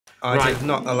I did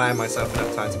not allow myself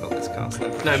enough time to build this castle.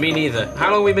 No, me neither.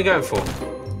 How long have we been going for?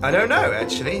 I don't know,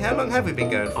 actually. How long have we been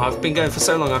going for? I've been going for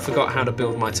so long I forgot how to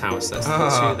build my towers. There's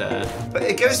two there. But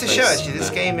it goes to show, actually,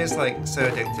 this game is like so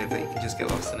addictive that you can just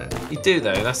get lost in it. You do,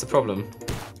 though. That's the problem.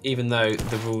 Even though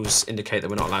the rules indicate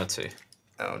that we're not allowed to.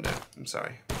 Oh, no. I'm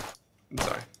sorry. I'm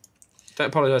sorry. Don't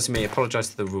apologise to me. Apologise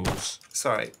to the rules.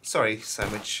 Sorry. Sorry,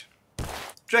 Sandwich.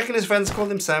 Do you reckon his friends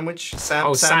called him Sandwich?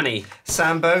 Sanny.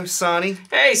 Sambo? Sani?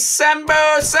 Hey,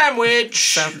 Sambo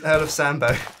Sandwich! Earl of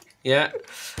Sambo. Yeah.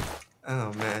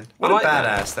 Oh man, what a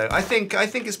badass though. I think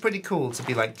it's pretty cool to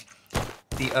be like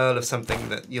the Earl of something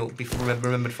that you'll be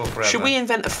remembered for forever. Should we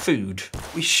invent a food?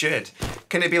 We should.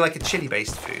 Can it be like a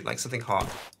chili-based food, like something hot?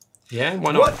 Yeah,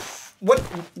 why not?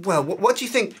 What do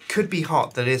you think could be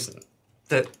hot that isn't?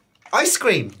 That ice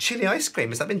cream, chili ice cream.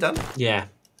 Has that been done? Yeah.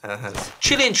 It has.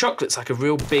 Chili and chocolate's like a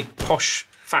real big posh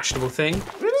fashionable thing.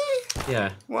 Really?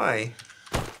 Yeah. Why?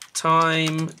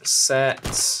 Time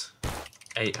set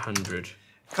 800.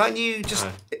 Can't you just,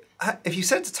 if you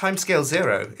set to timescale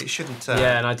 0, it shouldn't...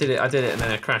 Yeah, and I did it and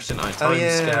then I crashed, didn't I?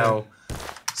 Timescale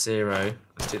 0,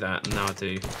 let's do that, and now I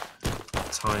do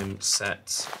time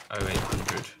set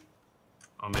 0800.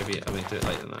 Or maybe I'm going to do it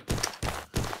later than that.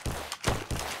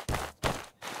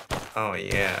 Oh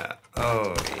yeah,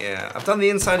 oh yeah. I've done the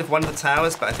inside of one of the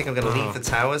towers, but I think I'm going to leave the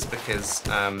towers because...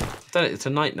 I've done it, it's a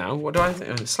night now. What do I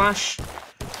think? Slash...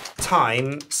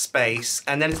 Time, space,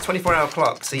 and then it's 24-hour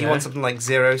clock. So you want something like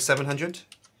 0700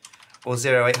 or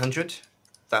 0800.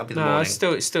 That'll be the morning.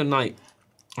 No, it's still night.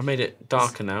 I made it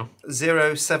darker now.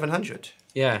 0700.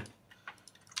 Yeah.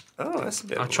 Oh, that's a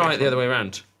bit. I'll try it the other way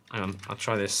around. Hang on, I'll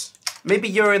try this. Maybe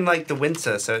you're in like the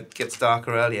winter, so it gets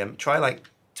darker earlier. Try like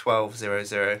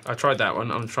 1200. I tried that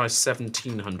one. I'm gonna try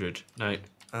 1700. No.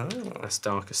 Oh. That's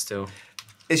darker still.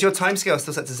 Is your timescale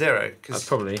still set to 0? Because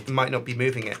probably. You might not be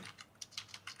moving it.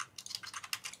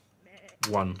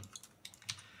 1.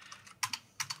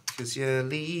 Because you're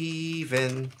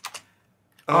leaving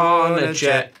on a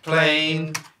jet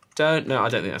plane. I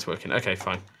don't think that's working. Okay,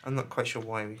 fine. I'm not quite sure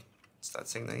why we started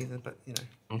singing that either, but you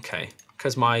know. Okay,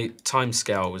 because my time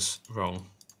scale was wrong.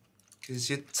 Because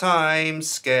your time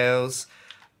scales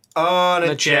on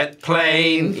a jet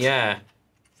plane. Yeah.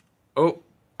 Oh,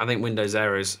 I think Windows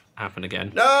errors happen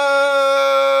again.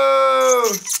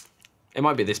 No! It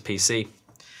might be this PC.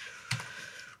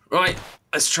 Right,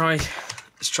 let's try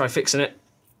fixing it.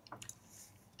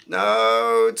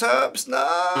 No, Turps, no!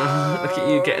 Look at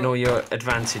you getting all your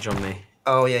advantage on me.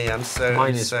 Oh yeah, I'm so.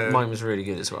 Mine was really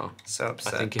good as well. So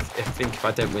upset. I think if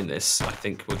I don't win this, I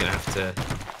think we're gonna have to.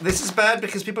 This is bad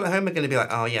because people at home are gonna be like,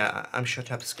 oh yeah, I'm sure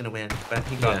Turps is gonna win, but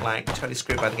he got like totally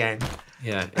screwed by the game.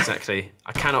 Yeah, exactly.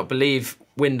 I cannot believe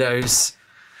Windows.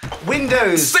 Steve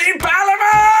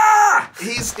Ballmer!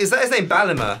 Is that his name,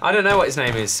 Ballmer? I don't know what his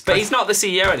name is, but he's not the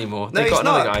CEO anymore. No, They've got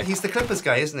another guy. He's the Clippers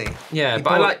guy, isn't he? Yeah,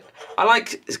 but I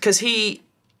like because he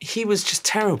was just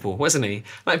terrible, wasn't he?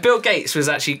 Like Bill Gates was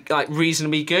actually like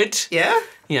reasonably good. Yeah.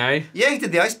 You know. Yeah, he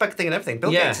did the ice bucket thing and everything. Bill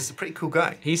Gates is a pretty cool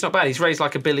guy. He's not bad. He's raised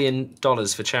like $1 billion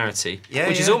for charity,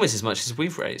 which is almost as much as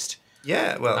we've raised.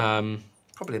 Yeah, well,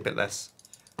 probably a bit less.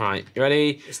 Right, you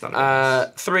ready? It's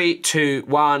not 3, 2,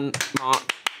 1,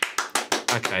 mark.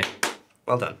 Okay.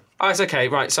 Well done. Oh, it's okay.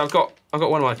 Right, so I've got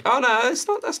one of my. Oh no,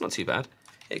 that's not too bad.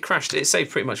 It crashed. It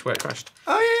saved pretty much where it crashed.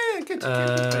 Oh yeah, good.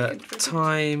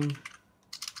 Time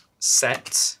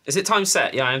set. Is it time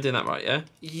set? Yeah, I am doing that right. Yeah.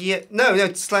 Yeah.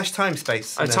 No. Slash time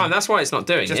space. Oh, time. That's why it's not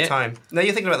doing it. Just time. No,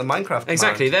 you're thinking about the Minecraft.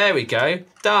 Exactly. Command. There we go.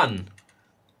 Done.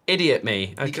 Idiot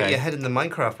me. Okay. You got your head in the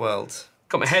Minecraft world.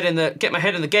 Get my head in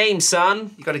the game,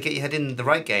 son. You got to get your head in the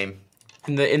right game.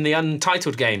 In the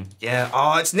untitled game. Yeah.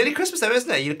 Oh, it's nearly Christmas though,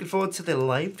 isn't it? You looking forward to the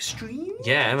live stream?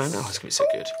 Yeah, man. Oh, it's gonna be so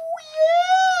good.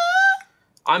 Yeah.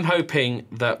 I'm hoping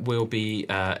that we'll be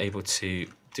able to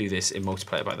do this in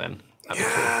multiplayer by then. That'd be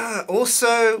cool.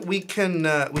 Also, we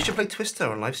should play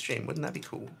Twister on live stream. Wouldn't that be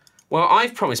cool? Well,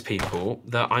 I've promised people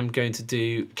that I'm going to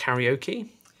do karaoke.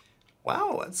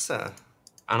 Wow, that's. And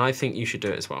I think you should do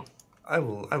it as well. I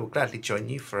will gladly join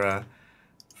you for a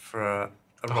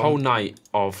whole night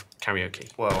of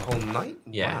karaoke. Well, a whole night?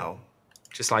 Yeah. Wow.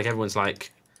 Just like everyone's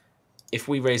like, if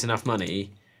we raise enough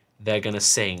money, they're gonna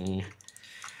sing.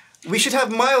 We should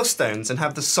have milestones and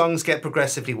have the songs get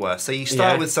progressively worse. So you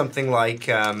start with something like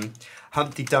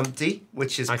Humpty Dumpty,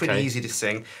 which is pretty easy to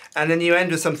sing. And then you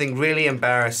end with something really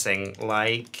embarrassing,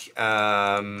 like,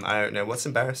 I don't know, what's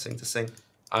embarrassing to sing?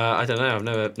 I don't know,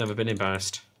 I've never been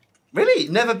embarrassed. Really?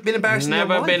 Never been embarrassed in your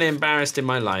life? Never been embarrassed in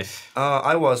my life.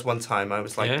 I was one time. I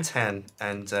was like 10,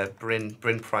 and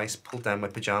Bryn Price pulled down my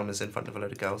pyjamas in front of a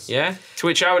load of girls. Yeah? To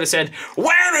which I would have said,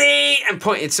 Whammy! And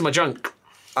pointed to my junk.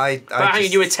 But hang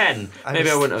on, you were 10. Maybe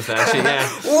I wouldn't have actually. Yeah.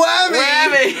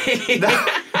 Whammy!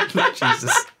 Whammy!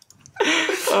 Jesus.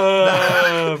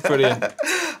 Oh, brilliant.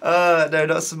 No,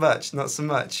 not so much. Not so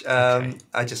much. Okay.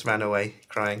 I just ran away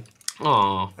crying.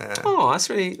 Oh, that's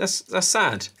really that's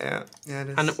sad. Yeah, it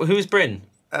is. And who was Bryn?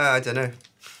 I don't know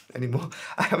anymore.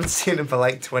 I haven't seen him for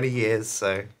like 20 years,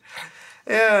 so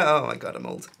yeah. Oh my god, I'm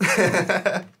old.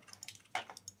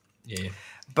 Yeah.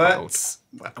 But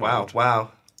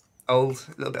wow, old,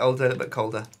 a little bit older, a little bit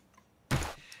colder.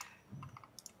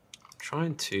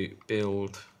 Trying to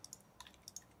build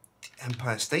the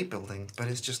Empire State Building, but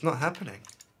it's just not happening.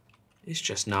 It's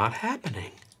just not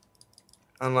happening.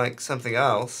 Unlike something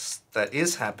else that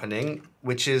is happening,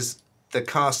 which is the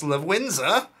Castle of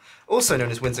Windsor, also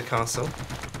known as Windsor Castle.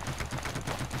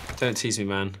 Don't tease me,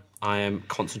 man. I am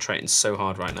concentrating so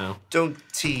hard right now. Don't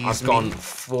tease me. I've gone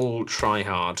full try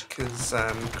hard. Because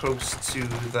I'm close to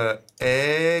the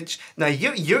edge. Now,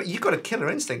 you got a killer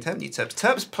instinct, haven't you, Turps?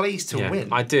 Turps plays to win.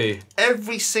 I do.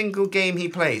 Every single game he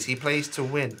plays to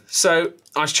win. So,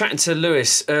 I was chatting to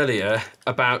Lewis earlier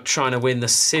about trying to win the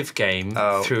Civ game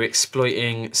through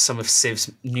exploiting some of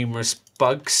Civ's numerous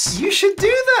bugs. You should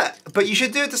do that, but you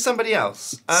should do it to somebody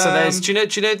else. So there's, do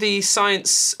you know the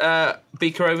science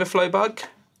beaker overflow bug?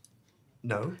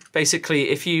 No. Basically,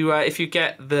 if you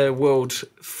get the World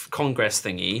Congress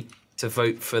thingy to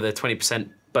vote for the 20%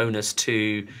 bonus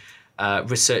to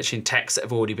researching texts that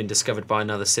have already been discovered by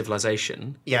another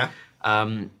civilization,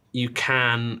 you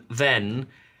can then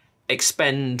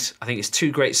expend, I think it's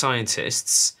 2 great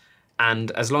scientists, and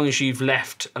as long as you've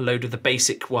left a load of the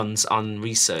basic ones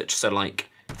unresearched, so like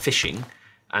fishing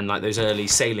and like those early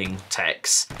sailing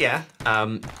techs,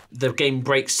 the game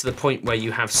breaks to the point where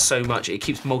you have so much, it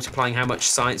keeps multiplying how much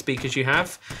science beakers you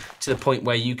have, to the point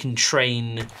where you can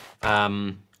train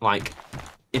like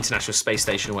International Space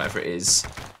Station or whatever it is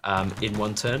in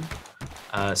 1 turn.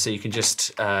 So you can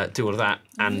just do all of that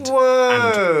and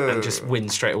just win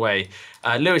straight away.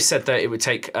 Lewis said that it would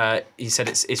take, he said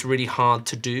it's really hard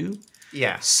to do.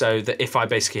 Yeah. So that if I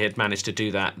basically had managed to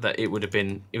do that, that it would have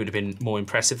been more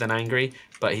impressive than angry.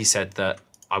 But he said that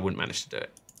I wouldn't manage to do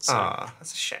it. So.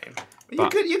 That's a shame. You're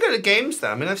good at games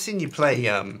though. I mean, I've seen you play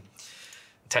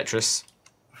Tetris.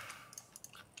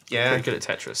 Yeah. Very good at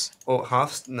Tetris. Or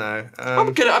Hearthstone. No.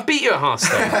 I'm good. I beat you at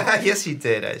Hearthstone. Yes, you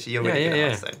did actually. You're really good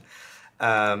at Hearthstone.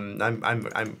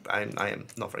 I am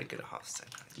not very good at Hearthstone.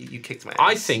 You kicked my ass.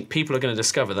 I think people are going to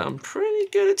discover that I'm pretty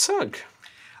good at Tug.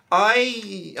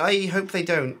 I hope they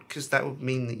don't, because that would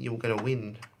mean that you're going to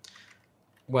win.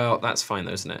 Well, that's fine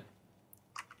though, isn't it?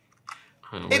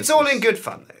 It's all in good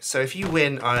fun though. So if you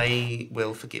win, I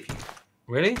will forgive you.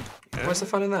 Really? Yeah. What's the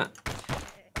fun in that?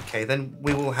 Okay, then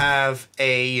we will have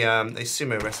a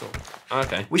sumo wrestle.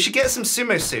 Okay. We should get some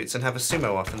sumo suits and have a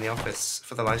sumo off in the office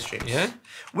for the live streams. Yeah?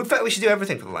 In fact, we should do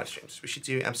everything for the live streams. We should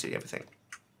do absolutely everything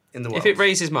in the world. If it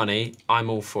raises money, I'm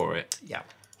all for it. Yeah.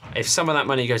 If some of that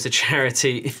money goes to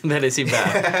charity, then it's even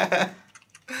better.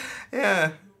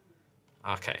 Yeah.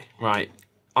 Okay, right.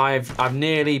 I've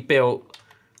nearly built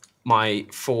my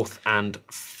 4th and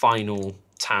final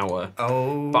tower.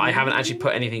 Oh. But I haven't actually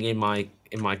put anything in my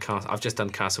castle. I've just done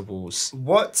castle walls.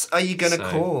 What are you going to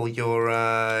call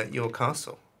your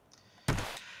castle?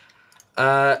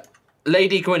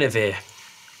 Lady Guinevere.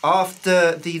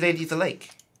 After the Lady of the Lake.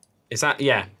 Is that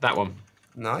that one?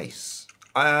 Nice.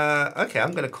 Okay,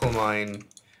 I'm going to call mine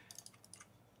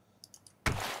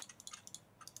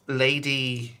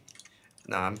Lady.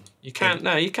 No, you can't.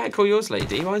 No, you can't call yours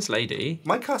Lady. Mine's Lady.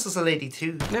 My castle's a lady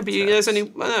too. No, but there's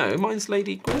only no. Mine's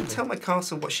Lady Guinevere. Tell my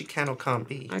castle what she can or can't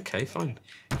be. Okay, fine.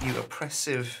 You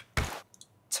oppressive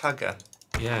tugger.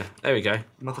 Yeah, there we go.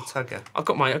 Mother tugger. I've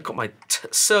got my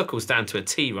circles down to a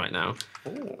T right now.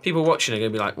 Ooh. People watching are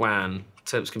going to be like, "Wow,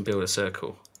 Turps can build a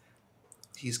circle."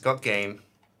 He's got game.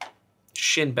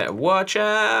 Sjin better watch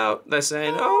out. They're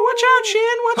saying, "Oh, watch out,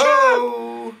 Sjin! Watch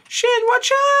out, Sjin!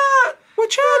 Watch out!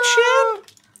 Watch out, Sjin!"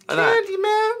 Candy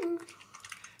Mountain,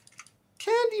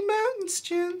 Candy Mountain,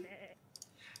 Sjin.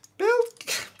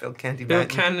 Build Candy Mountain. Build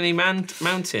Candy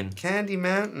Mountain. Candy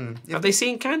Mountain. Have they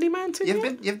seen Candy Mountain?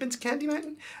 You've been to Candy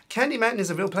Mountain? Candy Mountain is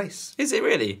a real place. Is it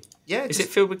really? Yeah. Is it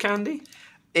filled with candy?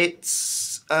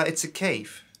 It's a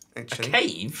cave. Actually. A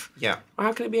cave? Yeah. Well,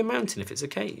 how can it be a mountain if it's a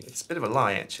cave? It's a bit of a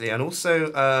lie, actually. And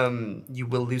also, you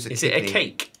will lose a kidney. Is it a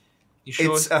cake? You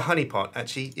sure? It's a honeypot,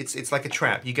 actually. It's like a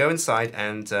trap. You go inside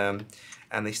and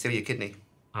they steal your kidney.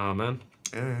 Oh, man.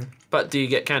 Yeah. But do you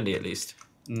get candy at least?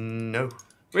 No.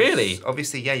 Really?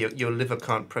 Obviously, yeah, your liver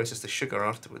can't process the sugar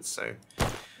afterwards, so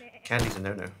candy's a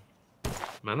no-no.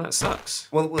 Man, that sucks.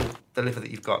 Well, the liver that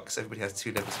you've got, because everybody has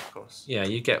 2 livers, of course. Yeah,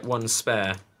 you get 1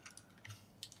 spare.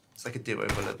 It's like a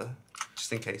do-over,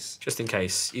 just in case. Just in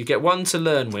case. You get one to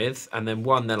learn with, and then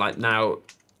one they're like, now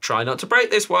try not to break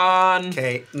this one.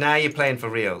 Okay, now you're playing for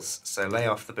reals, so lay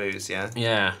off the booze, yeah?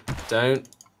 Yeah, don't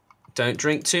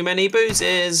drink too many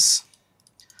boozes.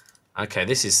 Okay,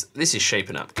 this is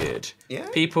shaping up good. Yeah.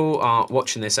 People are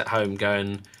watching this at home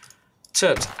going,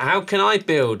 Turps, how can I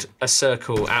build a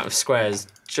circle out of squares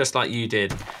just like you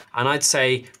did? And I'd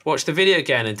say, watch the video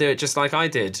again and do it just like I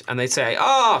did. And they'd say,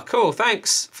 oh, cool,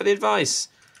 thanks for the advice.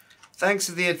 Thanks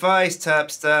for the advice,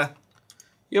 Turpster.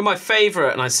 You're my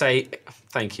favourite. And I'd say,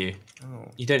 thank you. Oh.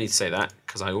 You don't need to say that,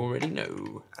 because I already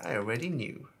know. I already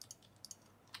knew.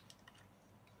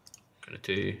 Gonna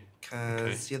do...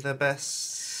 Because you're the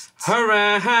best.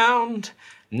 Around,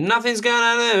 nothing's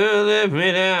gonna let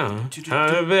me down.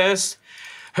 I'm the best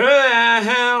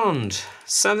around.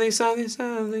 Something.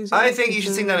 I think you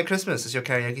should sing that at Christmas as your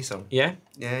karaoke song. Yeah?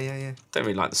 Yeah. Don't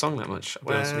really like the song that much, I'll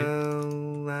be honest with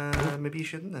you. Maybe you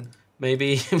shouldn't then.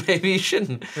 Maybe you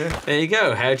shouldn't. Yeah. There you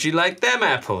go. How'd you like them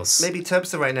apples? Maybe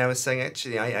Turpster right now is saying,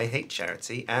 actually, I hate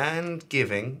charity and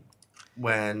giving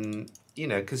when, you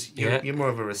know, because you're more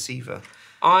of a receiver.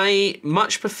 I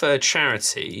much prefer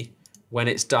charity when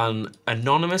it's done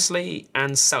anonymously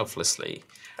and selflessly.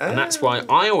 And that's why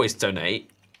I always donate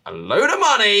a load of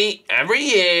money every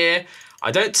year.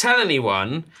 I don't tell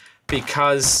anyone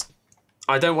because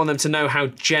I don't want them to know how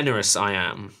generous I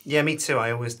am. Yeah, me too.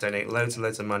 I always donate loads and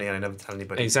loads of money and I never tell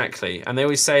anybody. Exactly. And they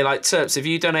always say, like, Turps, if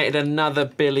you donated another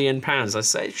 £1 billion, I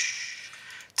say, shh.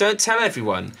 Don't tell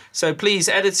everyone. So please,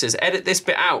 editors, edit this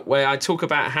bit out where I talk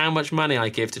about how much money I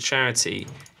give to charity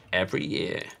every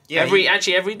year. Yeah,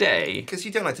 actually every day. Because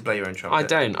you don't like to blow your own trumpet. I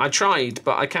don't. I tried,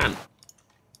 but I can't.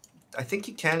 I think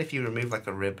you can if you remove like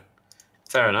a rib.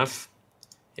 Fair enough.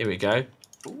 Here we go.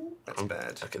 Ooh, that's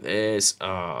bad. Look at this.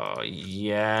 Oh,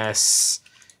 yes.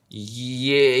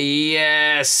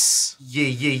 Yes.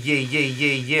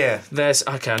 Yeah. There's...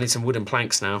 Okay, I need some wooden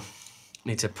planks now.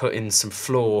 Need to put in some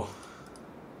floor.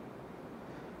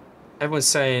 Everyone's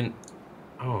saying,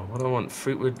 oh, what do I want?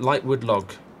 Fruit wood, light wood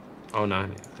log. Oh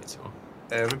no,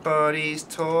 everybody's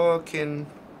talking.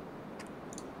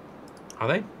 Are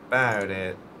they? About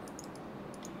it.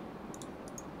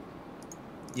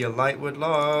 Your light wood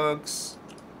logs.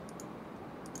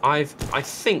 I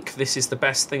think this is the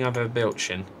best thing I've ever built,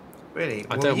 Sjin. Really?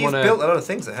 Well, you've built a lot of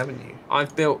things, haven't you?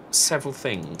 I've built several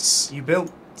things. You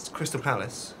built Crystal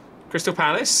Palace. Crystal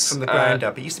Palace from the ground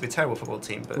up. It used to be a terrible football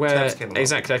team, but Turps came along.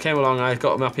 Exactly, I came along. I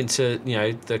got them up into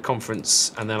the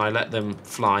conference, and then I let them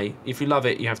fly. If you love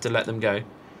it, you have to let them go.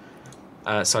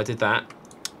 So I did that,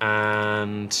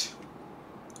 and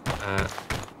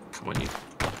come on, you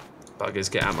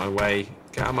buggers, get out of my way!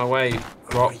 Get out of my way,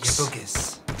 rocks! Oh, you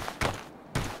buggers!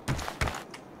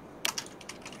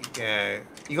 There you go.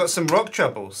 You got some rock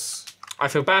troubles. I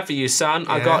feel bad for you, son.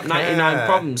 Yeah, I got 99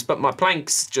 problems, but my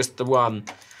plank's just the one.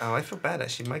 Oh, I feel bad,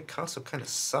 actually. My castle kind of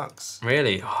sucks.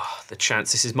 Really? Oh, the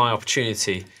chance. This is my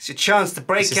opportunity. It's your chance to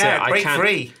break out, break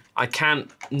free. I can't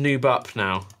noob up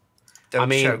now. I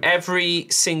mean, choke. Every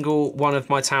single one of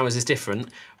my towers is different,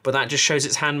 but that just shows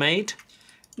it's handmade.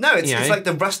 No, it's like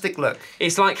the rustic look.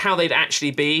 It's like how they'd actually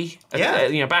be.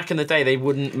 Yeah. Back in the day, they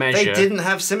wouldn't measure. They didn't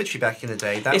have symmetry back in the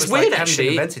day. That it's was weird, like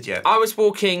actually. Hadn't been invented yet. I was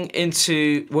walking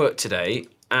into work today,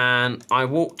 and I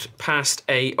walked past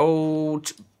a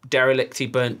old derelicty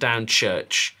burnt down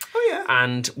church. Oh yeah.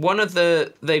 And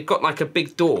they've got like a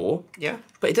big door. Yeah.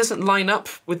 But it doesn't line up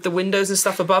with the windows and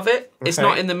stuff above it. Okay. It's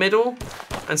not in the middle.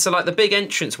 And so like the big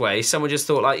entranceway, someone just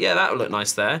thought like, yeah, that would look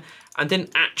nice there. And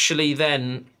didn't actually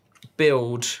then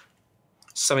build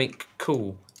something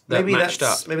cool that matched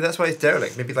up. Maybe that's why it's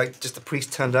derelict. Maybe like just the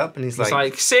priest turned up and he's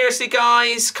like, seriously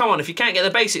guys, come on, if you can't get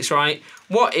the basics right,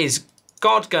 what is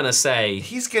God gonna say?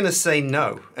 He's gonna say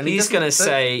no. And he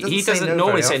doesn't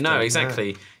normally say no,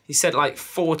 exactly. No. He said like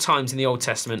 4 times in the Old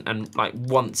Testament and like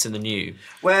once in the New.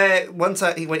 Where when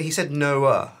he said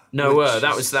Noah. Noah,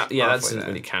 that doesn't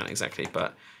really count exactly,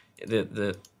 but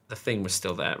the thing was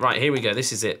still there. Right, here we go.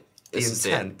 This is it. This is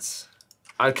intent.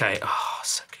 Okay. Oh,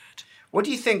 so good. What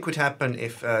do you think would happen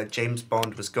if James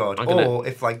Bond was God, or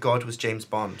if like God was James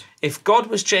Bond? If God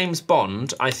was James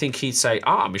Bond, I think he'd say,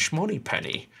 Miss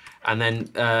Moneypenny. And then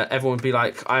everyone would be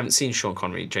like, I haven't seen Sean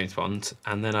Connery, James Bond.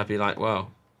 And then I'd be like, well,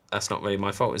 that's not really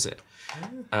my fault, is it?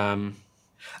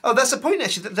 Oh, that's the point,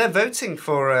 actually. That they're voting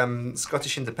for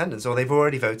Scottish independence, or they've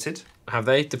already voted. Have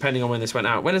they? Depending on when this went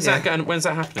out. When is that going? When's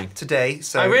that happening? Today.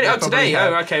 So oh, really? Oh, today?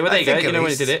 Oh, okay. Well, there you go. You know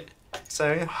when it did it.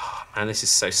 So, yeah. Oh, man, this is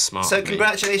so smart. So,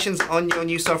 congratulations on your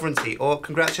new sovereignty, or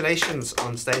congratulations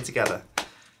on staying together.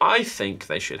 I think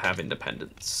they should have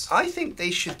independence. I think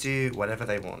they should do whatever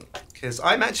they want. Because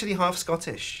I'm actually half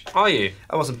Scottish. Are you?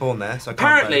 I wasn't born there, so I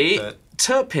Apparently, can't vote,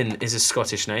 Turpin is a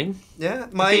Scottish name. Yeah,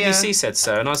 the BBC said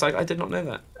so, and I was like, I did not know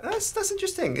that. That's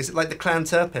interesting. Is it like the Clan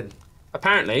Turpin?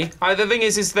 Apparently. The thing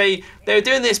is they were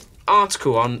doing this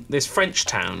article on this French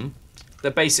town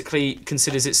that basically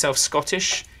considers itself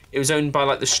Scottish. It was owned by,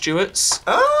 like, the Stuarts.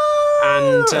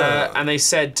 Oh! And they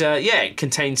said, it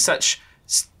contains such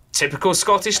typical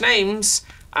Scottish names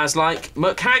as, like,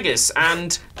 Muckhaggis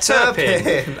and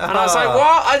Turpin. And I was like,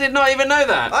 what? I did not even know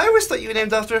that. I always thought you were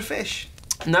named after a fish.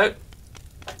 No,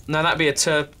 that'd be a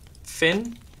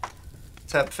Turpin.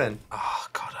 Turpin. Oh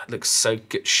God, that looks so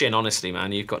good. Sjin, honestly,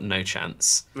 man, you've got no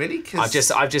chance. Really? I've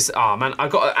just, oh man,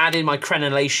 I've got to add in my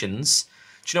crenellations.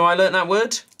 Do you know why I learnt that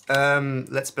word?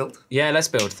 Let's build. Yeah, let's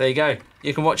build. There you go.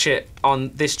 You can watch it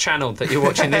on this channel that you're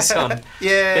watching this on.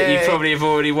 Yeah. That you probably have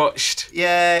already watched.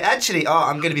 Yeah, actually,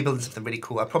 I'm going to be building something really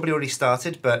cool. I probably already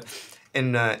started, but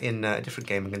in a different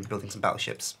game, I'm going to be building some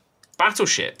battleships.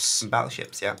 Battleships? Some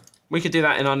battleships, yeah. We could do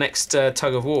that in our next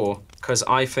tug of war, because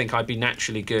I think I'd be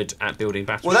naturally good at building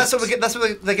battleships. Well, that's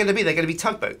what they're going to be. They're going to be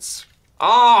tugboats.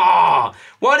 Ah!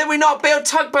 Why did we not build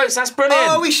tugboats? That's brilliant.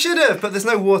 Oh, we should have, but there's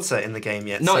no water in the game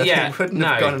yet. Not so yet. It wouldn't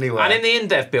have gone anywhere. And in the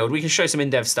in-dev build, we can show some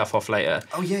in-dev stuff off later.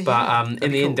 Oh yeah. But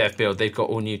in the in-dev build, they've got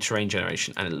all new terrain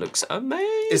generation, and it looks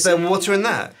amazing. Is there water in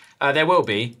that? There will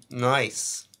be.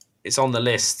 Nice. It's on the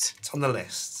list. It's on the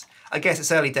list. I guess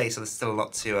it's early days, so there's still a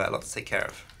lot to take care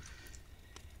of.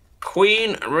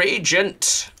 Queen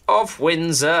Regent of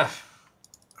Windsor.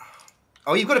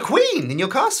 Oh, you've got a queen in your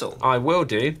castle. I will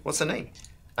do. What's her name?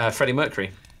 Freddie Mercury.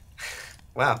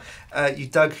 Wow. You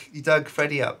dug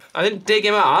Freddie up. I didn't dig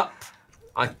him up.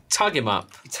 I tug him up.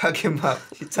 You tug him up.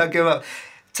 You tug him up.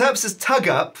 Turps has tug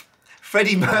up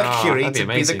Freddie Mercury to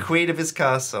be the queen of his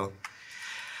castle.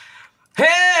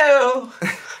 Hail!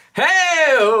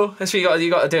 Hail! That's what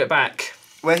you got to do it back.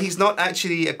 Well, he's not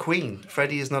actually a queen.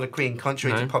 Freddie is not a queen,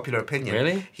 contrary to popular opinion.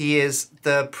 Really? He is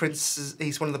the prince.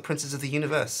 He's one of the princes of the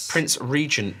universe. Prince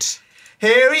Regent.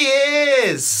 Here he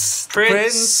is!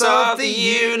 Prince of the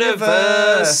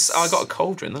universe! Oh, I got a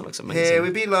cauldron, that looks amazing. Here we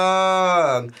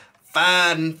belong,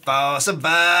 fighting for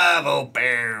survival.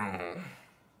 There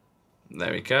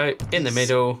we go, in the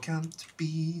middle. Come to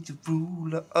be the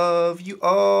ruler of you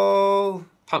all.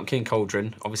 Pumpkin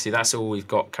cauldron, obviously that's all we've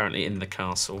got currently in the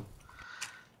castle.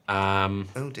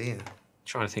 Oh dear.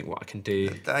 Trying to think what I can do.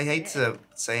 I hate to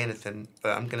say anything,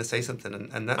 but I'm going to say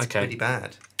something, and that's pretty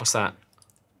bad. What's that?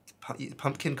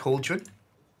 Pumpkin cauldron?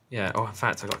 Yeah, oh, in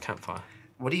fact, I got a campfire.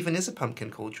 What even is a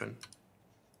pumpkin cauldron?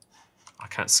 I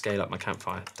can't scale up my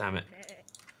campfire, damn it.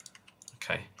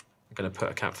 Okay, I'm going to put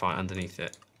a campfire underneath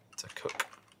it to cook.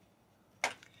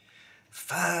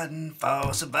 Fighting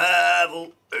for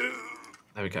survival. Ooh.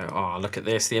 There we go. Oh, look at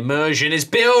this. The immersion is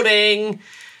building.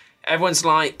 Everyone's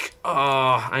like,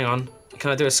 oh, hang on. Can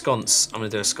I do a sconce? I'm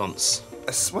going to do a sconce.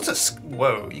 What's a...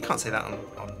 Whoa, you can't say that on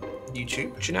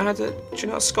YouTube. Do you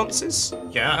know what sconce is?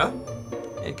 Yeah.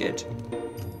 Yeah, good.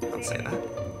 Can't say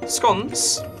that.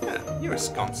 Sconce? Yeah, you're a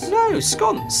sconce. No,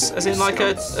 sconce. As in like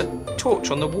a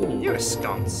torch on the wall. You're a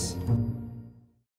sconce.